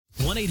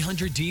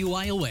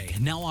1-800-DUI-AWAY,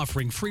 now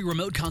offering free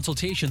remote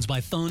consultations by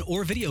phone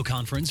or video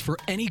conference for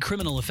any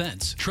criminal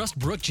offense. Trust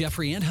Brooke,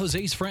 Jeffrey, and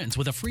Jose's friends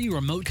with a free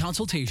remote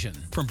consultation.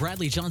 From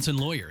Bradley Johnson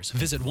Lawyers,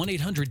 visit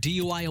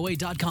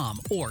 1-800-DUI-AWAY.com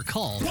or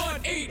call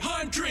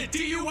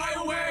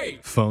 1-800-DUI-AWAY.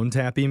 Phone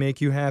tappy make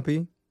you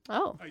happy?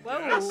 Oh.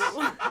 Whoa.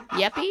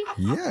 Yappy?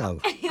 Yeah.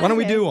 Why don't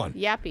we do one?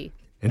 Yappy.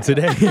 And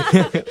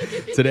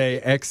today,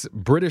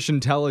 ex-British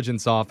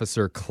intelligence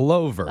officer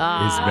Clover is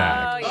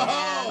back.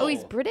 Oh,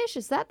 he's British?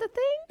 Is that the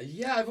thing?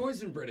 Yeah, I've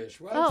always been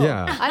British. What? Oh,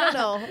 Yeah. I don't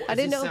know. I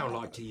didn't know. Sound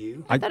like to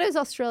you? I thought it was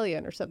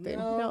Australian or something.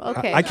 No,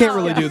 okay. I can't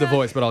really do the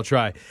voice, but I'll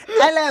try.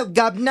 Hello,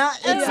 Governor.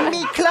 It's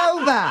me,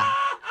 Clover.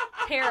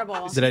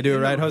 Terrible. Did I do it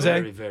right, Jose?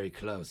 Very, very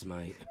close,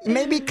 mate.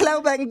 Maybe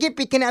Clover and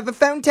Gippy can have a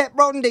phone tap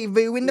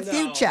rendezvous in the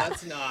future. No,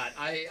 that's not.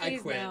 I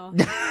quit. No.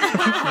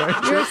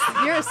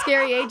 You're a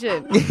scary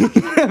agent.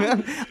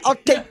 I'll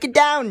take you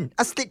down.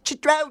 I'll slit your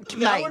throat, That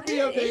mate. would be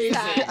amazing.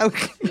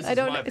 Okay. This I is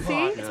don't my see.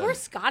 partner. It's more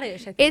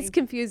Scottish, I think. It's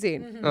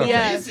confusing.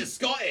 Okay. This is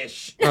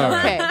Scottish. All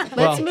right. Okay, let's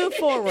Well, move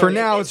forward. For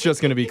now, it's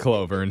just going to be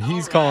Clover, and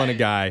he's calling a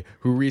guy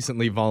who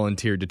recently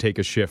volunteered to take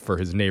a shift for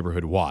his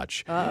neighborhood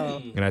watch.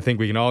 Uh-oh. And I think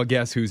we can all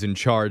guess who's in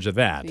charge of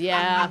that.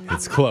 Yeah.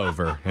 It's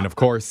Clover. And of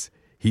course,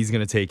 he's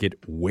going to take it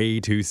way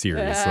too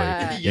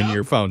seriously in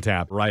your phone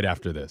tap right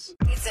after this.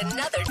 It's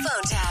another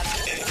phone tap.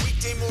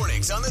 Weekday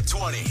mornings on the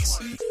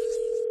 20s.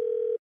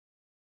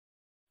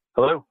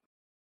 Hello?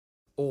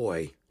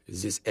 Oi,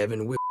 is this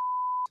Evan Whip?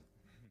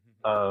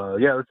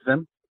 Yeah, this is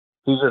him.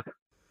 Who's this?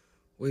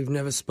 We've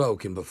never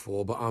spoken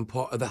before, but I'm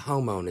part of the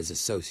homeowners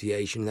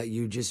association that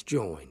you just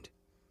joined.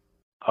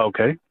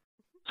 Okay.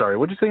 Sorry,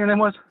 what'd you say your name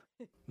was?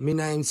 Me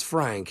name's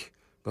Frank,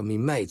 but me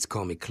mates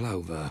call me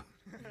Clover.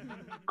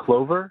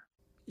 Clover?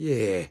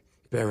 Yeah,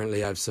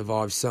 apparently I've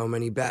survived so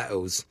many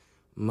battles.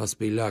 Must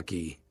be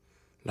lucky.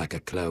 Like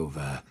a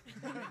clover.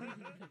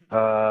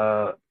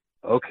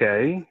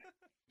 Okay.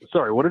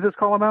 Sorry, what is this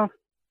call about?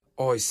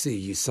 I see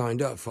you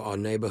signed up for our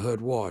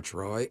neighborhood watch,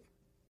 right?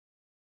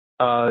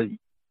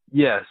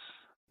 Yes.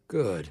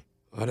 Good.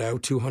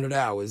 At 200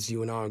 hours,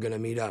 you and I are going to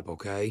meet up,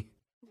 okay?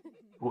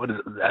 What is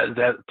that? Is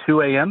that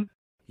 2 a.m.?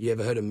 You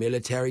ever heard of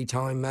military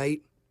time,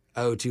 mate?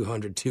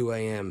 0200 2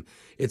 a.m.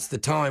 It's the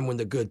time when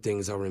the good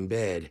things are in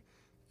bed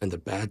and the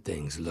bad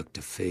things look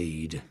to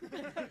feed.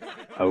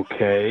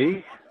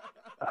 Okay.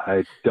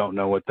 I don't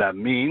know what that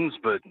means,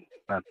 but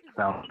that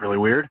sounds really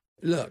weird.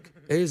 Look,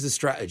 here's the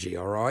strategy,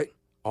 all right?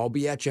 I'll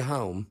be at your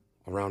home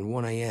around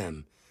 1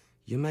 a.m.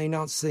 You may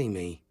not see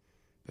me,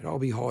 but I'll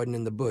be hiding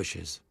in the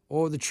bushes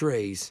or the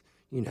trees,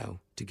 you know,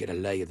 to get a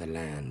lay of the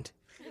land.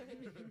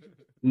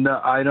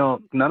 No, I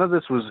don't. None of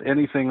this was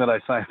anything that I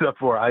signed up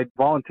for. I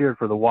volunteered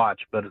for the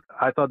watch, but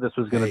I thought this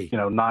was going to,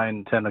 Hey.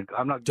 9, 10.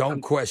 I'm not. Don't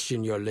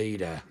question your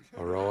leader,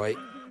 all right?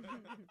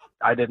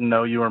 I didn't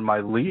know you were my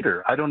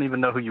leader. I don't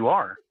even know who you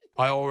are.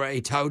 I already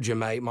told you,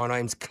 mate, my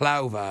name's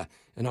Clover,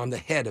 and I'm the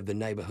head of the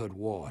neighborhood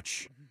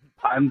watch.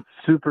 I'm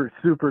super,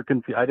 super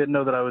confused. I didn't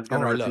know that I was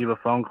going to All right, look. receive a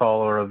phone call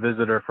or a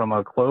visitor from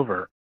a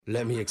Clover.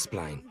 Let me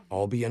explain.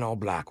 I'll be in all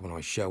black when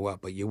I show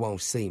up, but you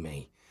won't see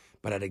me.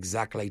 But at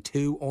exactly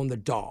 2 on the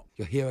dot,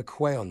 you'll hear a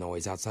quail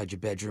noise outside your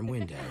bedroom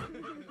window.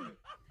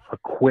 A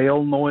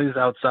quail noise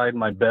outside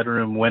my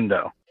bedroom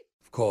window.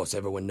 Of course,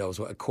 everyone knows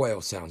what a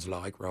quail sounds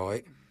like,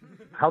 right?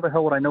 How the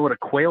hell would I know what a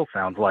quail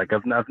sounds like?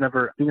 I've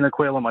never seen a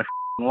quail in my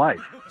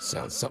life.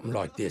 Sounds something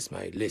like this,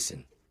 mate.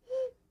 Listen.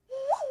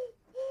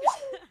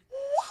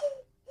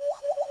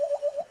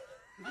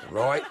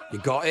 Right? You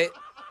got it?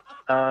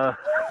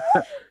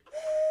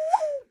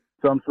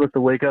 So I'm supposed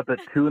to wake up at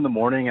 2 in the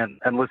morning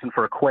and listen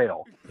for a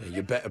quail. Yeah,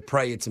 you better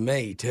pray it to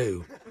me,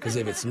 too. Because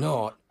if it's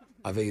not,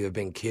 I've either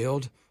been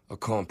killed or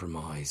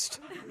compromised.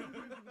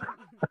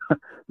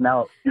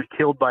 Now, you're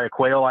killed by a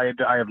quail? I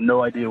have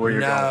no idea where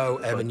you're No,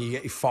 going. Evan, you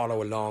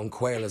follow along.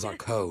 Quail is our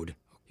code.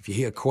 If you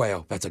hear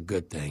quail, that's a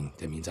good thing.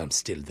 That means I'm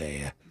still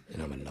there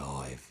and I'm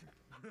alive.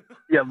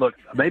 Yeah, look,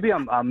 maybe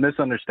I'm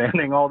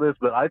misunderstanding all this,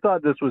 but I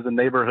thought this was a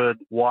neighborhood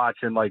watch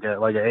and like a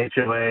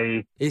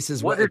HOA. This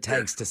is What what is it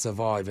takes to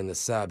survive in the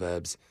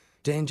suburbs.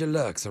 Danger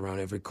lurks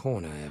around every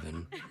corner,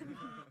 Evan.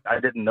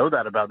 I didn't know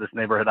that about this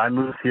neighborhood. I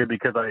moved here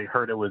because I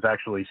heard it was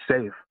actually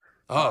safe.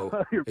 Oh,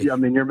 I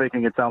mean, you're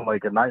making it sound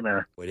like a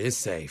nightmare. it is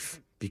safe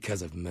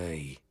because of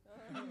me.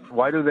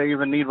 Why do they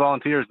even need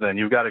volunteers then?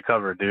 You've got it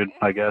covered, dude,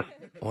 I guess.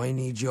 I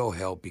need your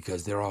help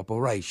because their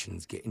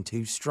operation's getting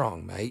too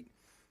strong, mate.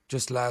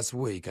 Just last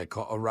week, I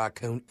caught a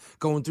raccoon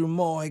going through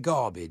my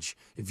garbage,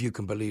 if you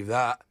can believe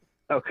that.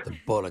 Okay. The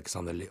bollocks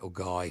on the little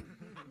guy.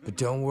 But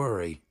don't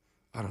worry,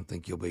 I don't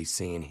think you'll be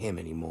seeing him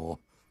anymore.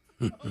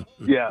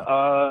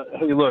 Yeah,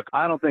 hey, look,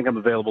 I don't think I'm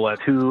available at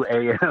 2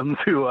 a.m.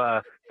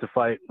 to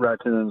fight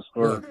raccoons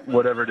or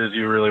whatever it is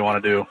you really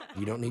want to do.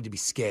 You don't need to be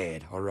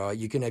scared, all right?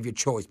 You can have your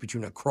choice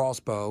between a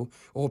crossbow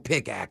or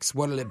pickaxe.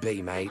 What'll it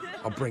be, mate?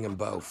 I'll bring them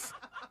both.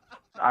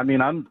 I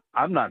mean, I'm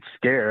not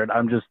scared.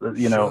 I'm just,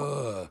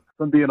 Sure. if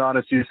I'm being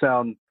honest, you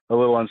sound a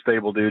little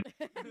unstable, dude.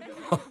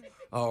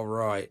 All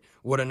right.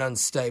 Would an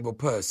unstable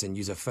person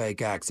use a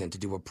fake accent to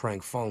do a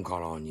prank phone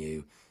call on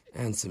you?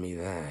 Answer me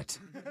that.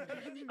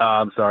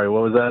 I'm sorry,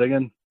 what was that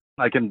again?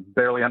 I can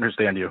barely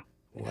understand you.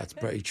 Well, that's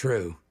pretty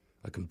true.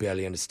 I can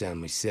barely understand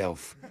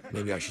myself.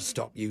 Maybe I should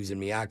stop using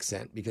my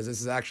accent, because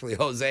this is actually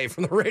Jose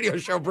from the radio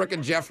show Brooke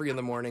and Jeffrey in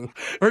the Morning.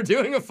 We're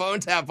doing a phone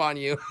tap on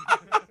you.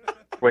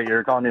 Wait,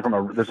 you're calling me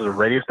from this is a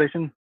radio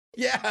station?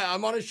 Yeah,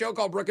 I'm on a show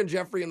called Brooke and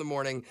Jeffrey in the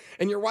Morning,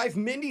 and your wife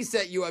Mindy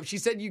set you up. She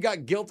said you got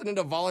guilted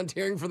into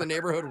volunteering for the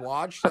Neighborhood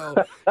Watch, so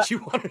she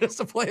wanted us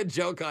to play a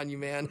joke on you,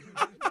 man.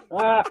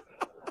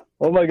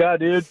 Oh my God,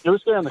 dude. It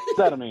was scaring the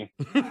shit out of me.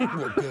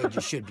 Well, good.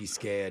 You should be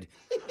scared.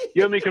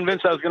 You had me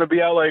convinced I was going to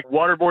be out like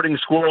waterboarding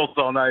squirrels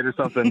all night or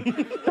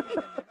something.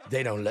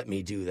 They don't let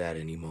me do that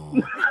anymore.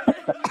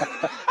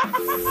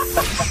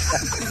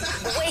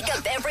 Wake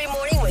up every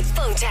morning with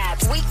phone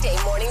taps. Weekday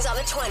mornings on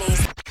the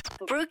 20s.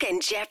 Brooke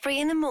and Jeffrey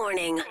in the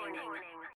Morning.